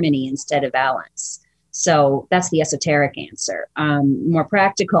for harmony instead of balance. So that's the esoteric answer. More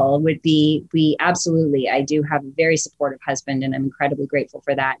practical would be absolutely. I do have a very supportive husband, and I'm incredibly grateful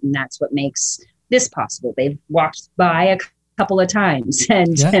for that. And that's what makes this possible. They've walked by a couple of times,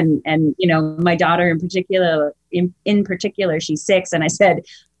 and you know, my daughter in particular, she's 6, and I said,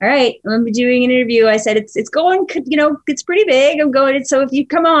 all right, I'm gonna be doing an interview. I said, it's going, you know, it's pretty big. I'm going, so if you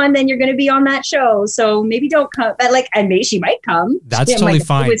come on, then you're going to be on that show. So maybe don't come, but like, and maybe she might come. That's totally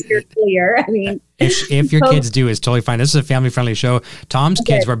fine. It was here earlier. I mean, if your kids do, it's totally fine. This is a family friendly show. Tom's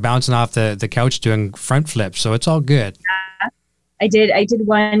kids were bouncing off the couch doing front flips, so it's all good. I did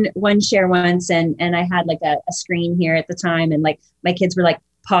one share once, and I had like a screen here at the time, and like my kids were like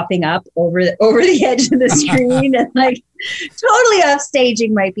popping up over the edge of the screen and like totally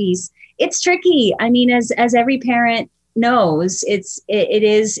offstaging my piece. It's tricky. I mean, as every parent knows, it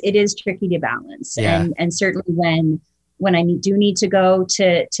is tricky to balance. Yeah. And certainly when I do need to go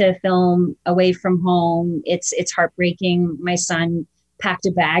to film away from home, it's heartbreaking. My son packed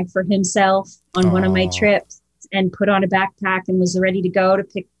a bag for himself on one of my trips and put on a backpack and was ready to go to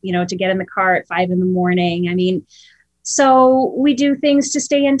get in the car at 5 a.m. I mean, so we do things to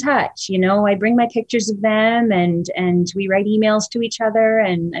stay in touch. You know, I bring my pictures of them and we write emails to each other,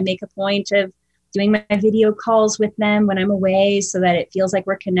 and I make a point of doing my video calls with them when I'm away so that it feels like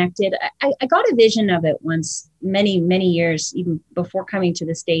we're connected. I got a vision of it once, many, many years, even before coming to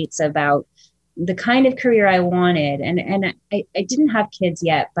the States, about the kind of career I wanted. And I didn't have kids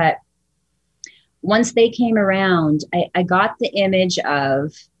yet, but once they came around, I got the image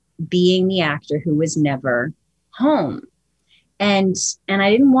of being the actor who was never home. And I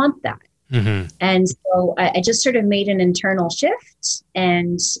didn't want that. Mm-hmm. And so I just sort of made an internal shift,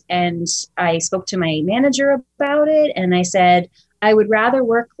 and I spoke to my manager about it. And I said, I would rather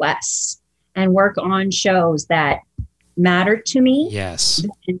work less and work on shows that matter to me. Yes.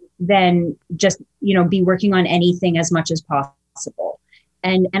 Than just, you know, be working on anything as much as possible.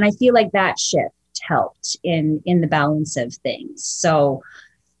 And I feel like that shift helped in the balance of things. So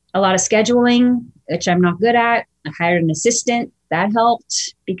a lot of scheduling, which I'm not good at. I hired an assistant. That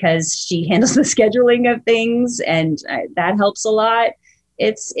helped because she handles the scheduling of things, and that helps a lot.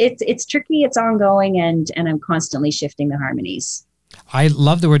 It's tricky. It's ongoing, and I'm constantly shifting the harmonies. I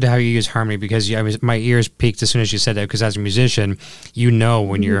love the word how you use harmony, because my ears peaked as soon as you said that, because as a musician, you know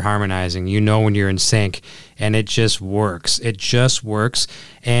when you're harmonizing, you know when you're in sync, and it just works. It just works.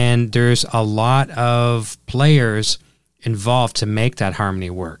 And there's a lot of players involved to make that harmony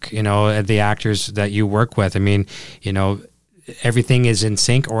work. You know, the actors that you work with, I mean, you know, everything is in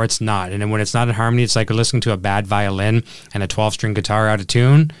sync or it's not. And then when it's not in harmony, it's like listening to a bad violin and a 12-string guitar out of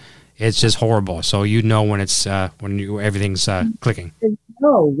tune. It's just horrible. So you know when it's everything's clicking.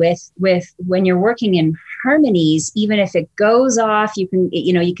 No, with when you're working in harmonies, even if it goes off, you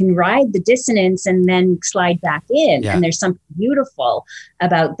can ride the dissonance and then slide back in. Yeah. And there's something beautiful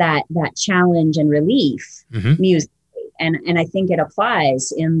about that challenge and relief music. And I think it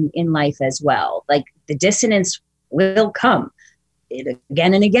applies in life as well. Like the dissonance will come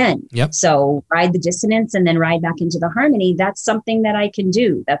again and again. Yep. So ride the dissonance and then ride back into the harmony. That's something that I can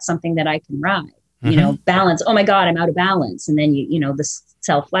do. That's something that I can ride. You know, balance. Oh my God, I'm out of balance. And then you know, the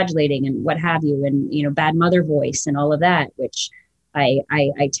self-flagellating and what have you, and you know, bad mother voice and all of that, which I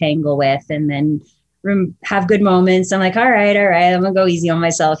tangle with, and then have good moments. I'm like, all right, I'm gonna go easy on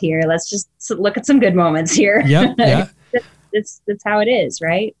myself here. Let's just look at some good moments here. Yep. Yeah. That's how it is,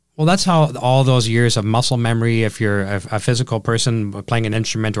 right? Well, that's how all those years of muscle memory, if you're a physical person playing an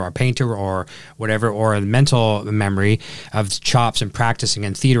instrument or a painter or whatever, or a mental memory of chops and practicing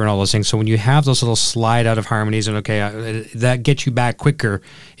and theater and all those things. So when you have those little slide out of harmonies, and that gets you back quicker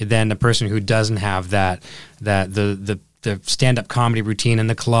than the person who doesn't have that the stand-up comedy routine in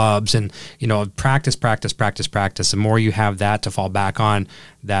the clubs, and you know, practice. The more you have that to fall back on,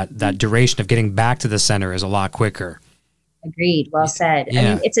 that duration of getting back to the center is a lot quicker. Agreed. Well said. Yeah. I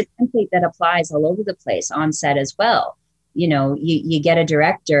mean, it's a template that applies all over the place on set as well. You know, you get a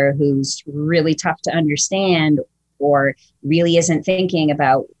director who's really tough to understand, or really isn't thinking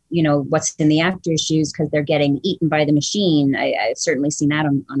about, you know, what's in the actor's shoes because they're getting eaten by the machine. I've certainly seen that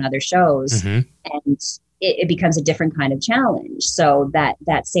on other shows. And it becomes a different kind of challenge. So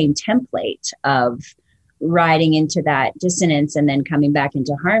that same template of riding into that dissonance and then coming back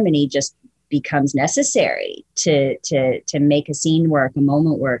into harmony just becomes necessary to make a scene work, a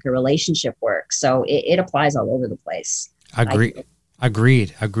moment work, a relationship work. So it applies all over the place. Agreed.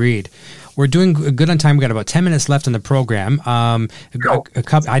 We're doing good on time. We got about 10 minutes left in the program. I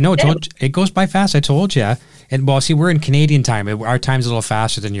know it goes by fast. I told you. And well, see, we're in Canadian time. Our time's a little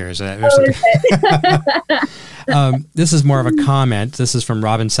faster than yours. This is more of a comment. This is from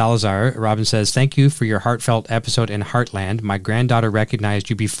Robin Salazar. Robin says, "Thank you for your heartfelt episode in Heartland. My granddaughter recognized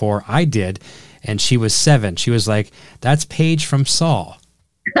you before I did, and she was 7. She was like, 'That's Paige from Saul.'"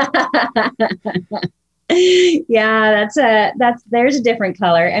 Yeah, there's a different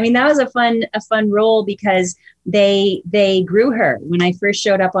color. I mean, that was a fun role because they grew her. When I first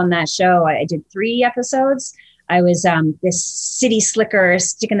showed up on that show, I did 3 episodes. I was this city slicker,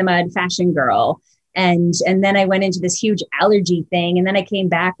 stick in the mud fashion girl. And then I went into this huge allergy thing. And then I came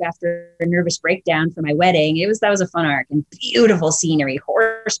back after a nervous breakdown for my wedding. That was a fun arc and beautiful scenery,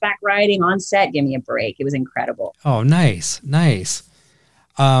 horseback riding on set. Give me a break. It was incredible. Oh, nice.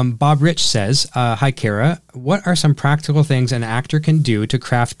 Bob Rich says, hi, Kara. What are some practical things an actor can do to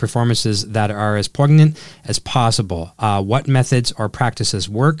craft performances that are as poignant as possible? What methods or practices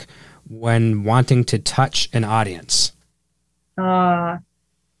work when wanting to touch an audience?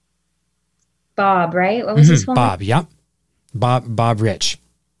 Bob, right? What was his full name? Bob, yep. Bob Rich.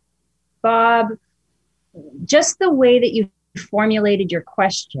 Bob, just the way that you formulated your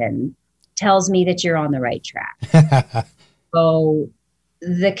question tells me that you're on the right track. So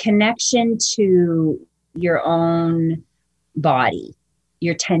the connection to your own body,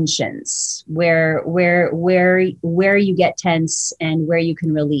 your tensions, where you get tense and where you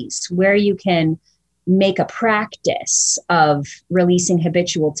can release, where you can make a practice of releasing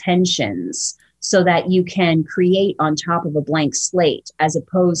habitual tensions so that you can create on top of a blank slate, as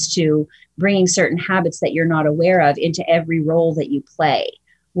opposed to bringing certain habits that you're not aware of into every role that you play,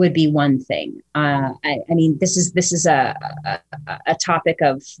 would be one thing. I mean, this is a topic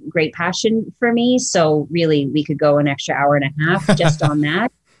of great passion for me. So really, we could go an extra hour and a half just on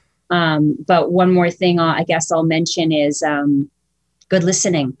that. But one more thing I guess I'll mention is good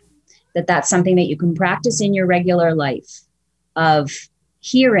listening. That's something that you can practice in your regular life, of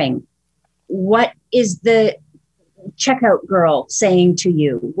hearing what is the checkout girl saying to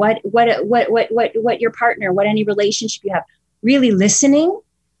you, what your partner, what any relationship you have, really listening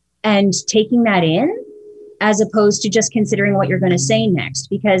and taking that in, as opposed to just considering what you're going to say next.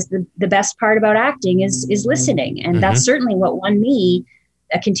 Because the best part about acting is listening. And that's certainly what won me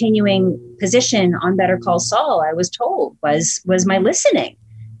a continuing position on Better Call Saul, I was told, was my listening.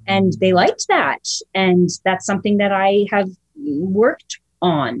 And they liked that. And that's something that I have worked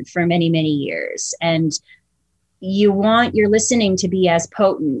on for many, many years. And you want your listening to be as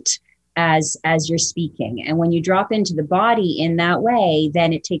potent as you're speaking. And when you drop into the body in that way,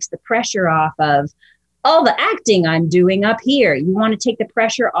 then it takes the pressure off of all the acting I'm doing up here. You want to take the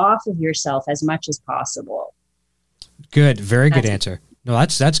pressure off of yourself as much as possible. Good. Very good answer. No,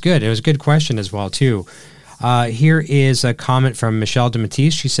 that's good. It was a good question as well, too. Here is a comment from Michelle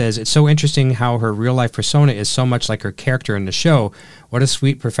DeMatteis. She says, it's so interesting how her real life persona is so much like her character in the show. What a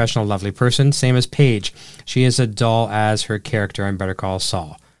sweet, professional, lovely person. Same as Paige. She is as dull as her character on Better Call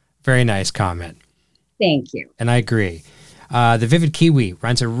Saul. Very nice comment. Thank you. And I agree. The Vivid Kiwi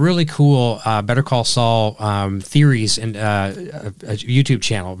runs a really cool Better Call Saul theories and a YouTube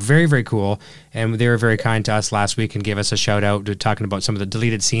channel. Very, very cool. And they were very kind to us last week and gave us a shout out to talking about some of the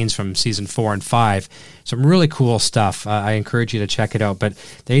deleted scenes from season 4 and 5. Some really cool stuff. I encourage you to check it out. But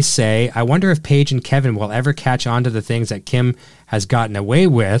they say, I wonder if Paige and Kevin will ever catch on to the things that Kim has gotten away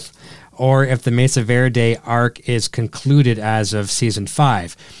with, or if the Mesa Verde arc is concluded as of season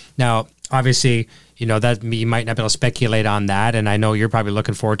 5. Now, obviously, you know, that you might not be able to speculate on that, and I know you're probably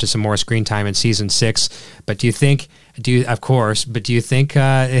looking forward to some more screen time in season 6. But do you think they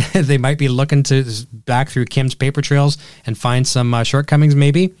might be looking to back through Kim's paper trails and find some shortcomings,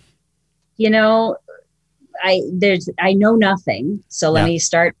 maybe? You know, I know nothing, so let me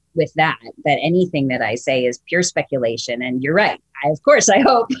start with that anything that I say is pure speculation. And you're right. I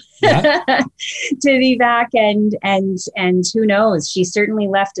hope to be back, and who knows? She certainly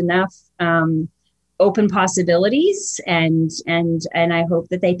left enough open possibilities, and I hope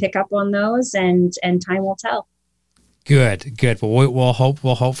that they pick up on those, and time will tell. Good. Well, we'll hope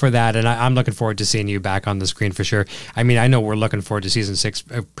for that, and I'm looking forward to seeing you back on the screen for sure. I mean, I know we're looking forward to season 6.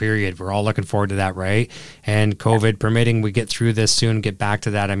 Period. We're all looking forward to that, right? And COVID permitting, we get through this soon, get back to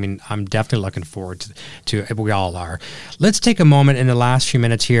that. I mean, I'm definitely looking forward to. We all are. Let's take a moment in the last few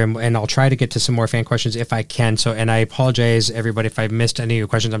minutes here, and I'll try to get to some more fan questions if I can. So, and I apologize, everybody, if I've missed any of your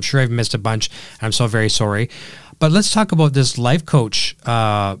questions. I'm sure I've missed a bunch, and I'm so very sorry. But let's talk about this life coach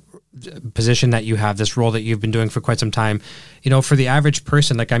position that you have, this role that you've been doing for quite some time. You know, for the average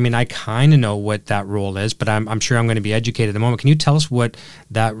person, like, I mean, I kind of know what that role is, but I'm sure I'm going to be educated in a moment. Can you tell us what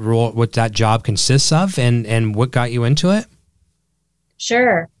that job consists of, and what got you into it?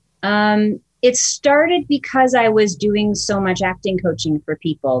 Sure. It started because I was doing so much acting coaching for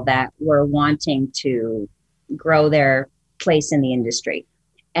people that were wanting to grow their place in the industry.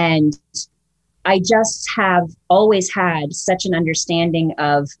 And I just have always had such an understanding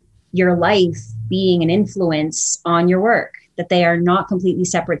of your life being an influence on your work, that they are not completely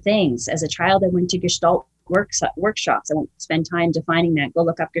separate things. As a child, I went to Gestalt workshops. I won't spend time defining that. Go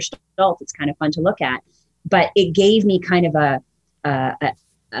look up Gestalt. It's kind of fun to look at. But it gave me kind of a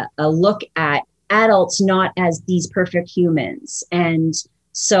look at adults not as these perfect humans. And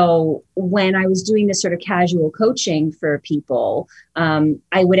so when I was doing this sort of casual coaching for people,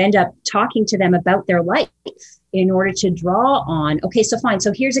 I would end up talking to them about their life in order to draw on, okay, so fine.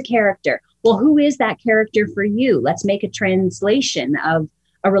 So here's a character. Well, who is that character for you? Let's make a translation of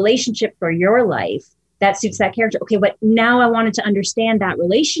a relationship for your life that suits that character. Okay, but now I wanted to understand that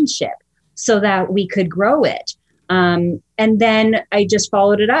relationship so that we could grow it. And then I just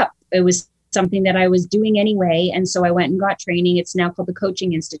followed it up. It was something that I was doing anyway. And so I went and got training. It's now called the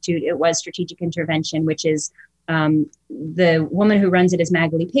Coaching Institute. It was Strategic Intervention, which is the woman who runs it is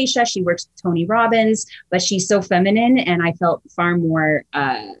Magali Pesha. She works with Tony Robbins, but she's so feminine. And I felt far more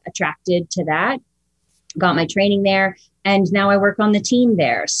attracted to that. Got my training there. And now I work on the team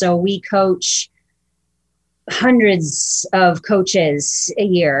there. So we coach hundreds of coaches a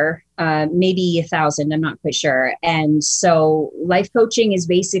year, maybe 1,000, I'm not quite sure. And so life coaching is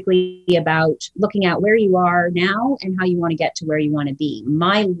basically about looking at where you are now and how you want to get to where you want to be.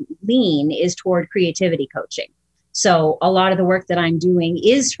 My lean is toward creativity coaching. So a lot of the work that I'm doing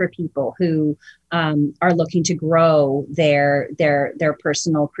is for people who are looking to grow their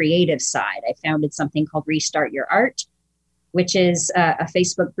personal creative side. I founded something called Restart Your Art, which is a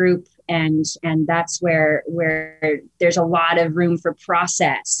Facebook group. And that's where there's a lot of room for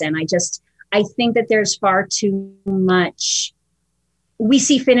process. And I think that there's far too much. We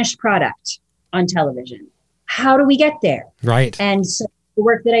see finished product on television. How do we get there? Right. And so the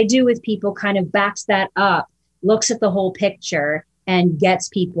work that I do with people kind of backs that up, looks at the whole picture and gets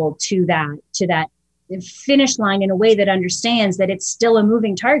people to that finish line in a way that understands that it's still a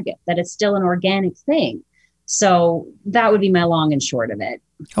moving target, that it's still an organic thing. So that would be my long and short of it.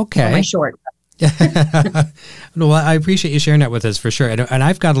 Okay. Or my short. Well, I appreciate you sharing that with us for sure. And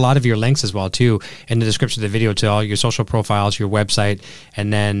I've got a lot of your links as well, too, in the description of the video to all your social profiles, your website,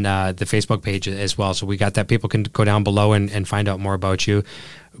 and then the Facebook page as well. So we got that. People can go down below and find out more about you.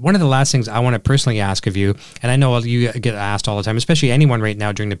 One of the last things I want to personally ask of you, and I know you get asked all the time, especially anyone right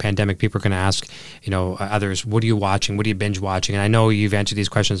now during the pandemic, people are going to ask, others, what are you watching? What are you binge watching? And I know you've answered these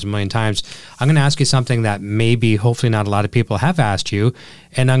questions a million times. I'm going to ask you something that maybe, hopefully not a lot of people have asked you,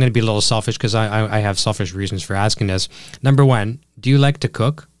 and I'm going to be a little selfish because I have selfish reasons for asking this. Number one, do you like to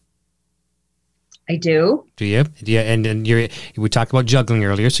cook? I do. Do you? And we talked about juggling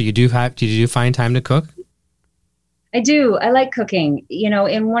earlier, so you do find time to cook? I do. I like cooking.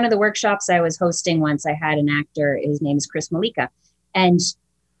 In one of the workshops I was hosting once, I had an actor. His name is Chris Malika. And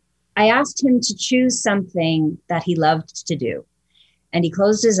I asked him to choose something that he loved to do. And he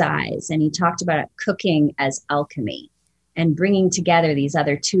closed his eyes and he talked about cooking as alchemy and bringing together these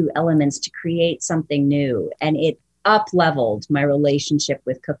other two elements to create something new. And it up-leveled my relationship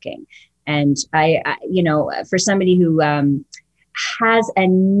with cooking. And I for somebody who has a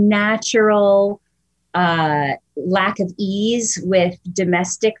natural lack of ease with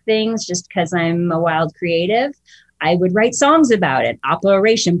domestic things, just because I'm a wild creative, I would write songs about it.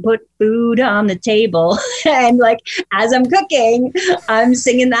 Operation Put Food on the Table. And as I'm cooking, I'm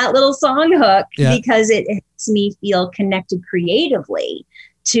singing that little song hook because it helps me feel connected creatively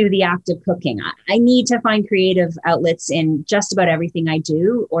to the act of cooking. I need to find creative outlets in just about everything I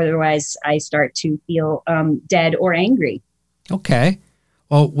do, or otherwise I start to feel dead or angry. Okay.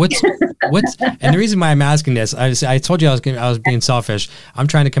 Well, what's and the reason why I'm asking this, I told you I was being selfish. I'm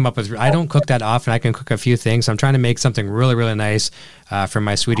trying to come up with. I don't cook that often. I can cook a few things. I'm trying to make something really, really nice for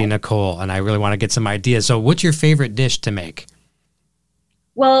my sweetie Nicole, and I really want to get some ideas. So, what's your favorite dish to make?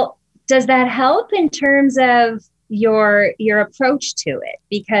 Well, does that help in terms of your approach to it?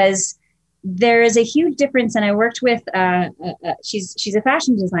 Because there is a huge difference, and I worked with she's a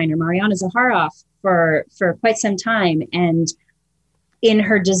fashion designer, Mariana Zaharoff, for quite some time, and in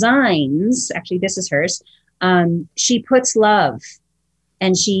her designs, actually this is hers, she puts love,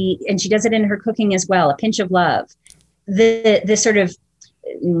 and she does it in her cooking as well, a pinch of love. The sort of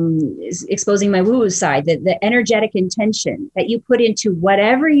exposing my woo side, the energetic intention that you put into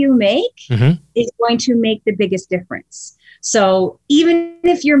whatever you make is going to make the biggest difference. So even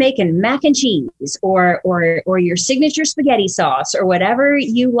if you're making mac and cheese or your signature spaghetti sauce or whatever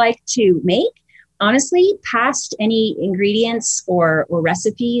you like to make, honestly, past any ingredients or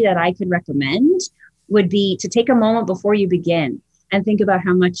recipe that I could recommend would be to take a moment before you begin and think about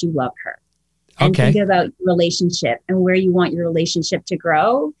how much you love her. And think about your relationship and where you want your relationship to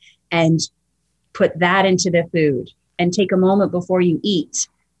grow, and put that into the food, and take a moment before you eat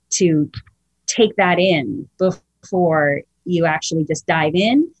to take that in before You actually just dive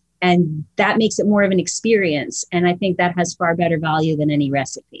in, and that makes it more of an experience. And I think that has far better value than any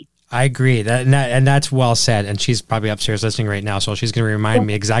recipe. I agree. And that's well said. And she's probably upstairs listening right now, so she's going to remind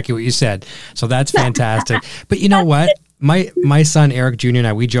me exactly what you said. So that's fantastic. But you know what? My son Eric Jr. and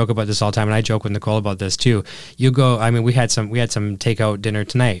I, we joke about this all the time, and I joke with Nicole about this too. We had some takeout dinner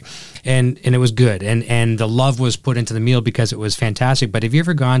tonight, and it was good, and the love was put into the meal because it was fantastic. But have you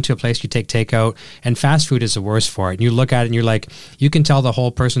ever gone to a place you take takeout, and fast food is the worst for it? And you look at it and you're like, you can tell the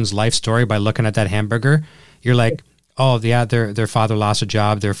whole person's life story by looking at that hamburger. You're like, oh yeah, their father lost a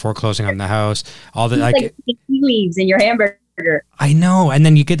job, they're foreclosing on the house, all the like tea leaves in your hamburger. I know. And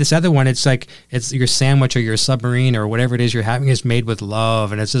then you get this other one. It's like, it's your sandwich or your submarine or whatever it is you're having is made with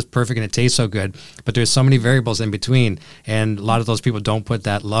love, and it's just perfect and it tastes so good. But there's so many variables in between, and a lot of those people don't put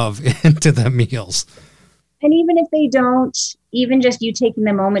that love into the meals. And even if they don't, even just you taking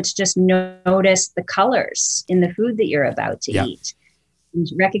the moment to just notice the colors in the food that you're about to eat, and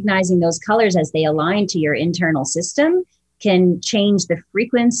recognizing those colors as they align to your internal system can change the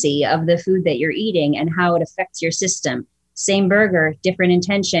frequency of the food that you're eating and how it affects your system. Same burger, different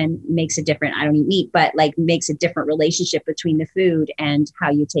intention makes a different, I don't eat meat, but like makes a different relationship between the food and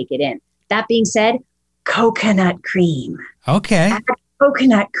how you take it in. That being said, coconut cream. Okay. Add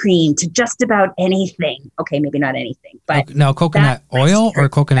coconut cream to just about anything. Okay, maybe not anything, but now coconut oil or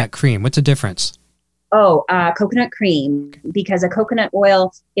coconut cream? What's the difference? Oh, coconut cream, because a coconut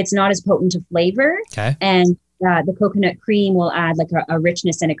oil, it's not as potent of flavor. Okay. And the coconut cream will add like a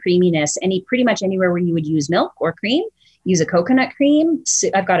richness and a creaminess. Pretty much anywhere where you would use milk or cream, use a coconut cream. So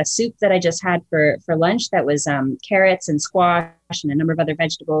I've got a soup that I just had for lunch that was carrots and squash and a number of other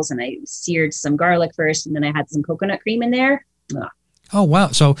vegetables. And I seared some garlic first, and then I had some coconut cream in there. Ugh. Oh,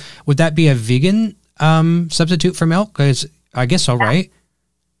 wow. So would that be a vegan substitute for milk? 'Cause I guess so, right?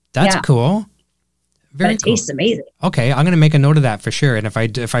 That's cool. Very cool. It tastes amazing. Okay, I'm going to make a note of that for sure. And if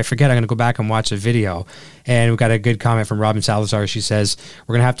I forget, I'm going to go back and watch a video. And we've got a good comment from Robin Salazar. She says,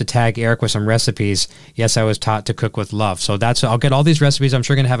 we're going to have to tag Eric with some recipes. Yes, I was taught to cook with love. So I'll get all these recipes. I'm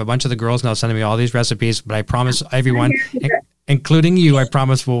sure going to have a bunch of the girls now sending me all these recipes. But I promise everyone, including you, I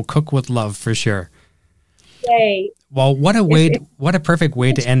promise we'll cook with love for sure. Yay. Well, what a perfect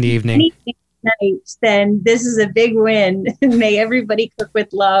way to end the evening. Night, then this is a big win. May everybody cook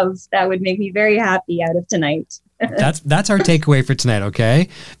with love. That would make me very happy out of tonight. That's our takeaway for tonight. Okay,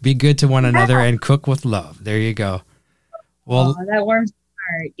 be good to one another and cook with love. There you go. Well, that warms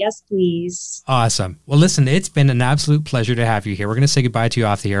my heart. Yes, please. Awesome. Well, listen, it's been an absolute pleasure to have you here. We're going to say goodbye to you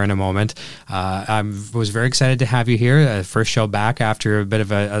off the air in a moment. I was very excited to have you here. First show back after a bit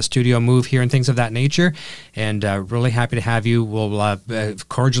of a studio move here and things of that nature. And really happy to have you. We'll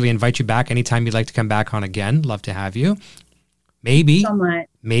cordially invite you back anytime you'd like to come back on again. Love to have you. Maybe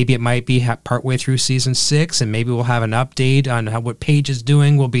it might be partway through season 6, and maybe we'll have an update on what Paige is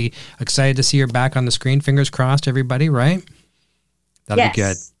doing. We'll be excited to see her back on the screen. Fingers crossed, everybody, right? That'll be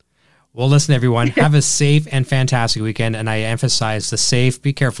good. Well, listen, everyone, have a safe and fantastic weekend. And I emphasize the safe.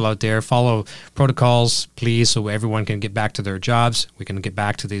 Be careful out there. Follow protocols, please, so everyone can get back to their jobs. We can get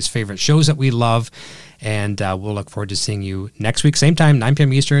back to these favorite shows that we love. And we'll look forward to seeing you next week. Same time, 9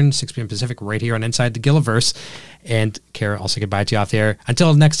 p.m. Eastern, 6 p.m. Pacific, right here on Inside the Gilliverse. And Kara, I'll say goodbye to you off there.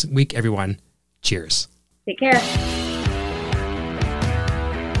 Until next week, everyone, cheers. Take care.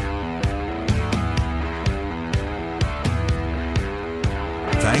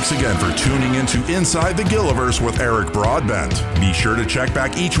 Thanks again for tuning into Inside the Gilliverse with Eric Broadbent. Be sure to check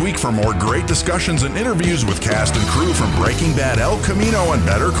back each week for more great discussions and interviews with cast and crew from Breaking Bad, El Camino, and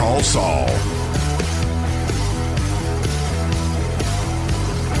Better Call Saul.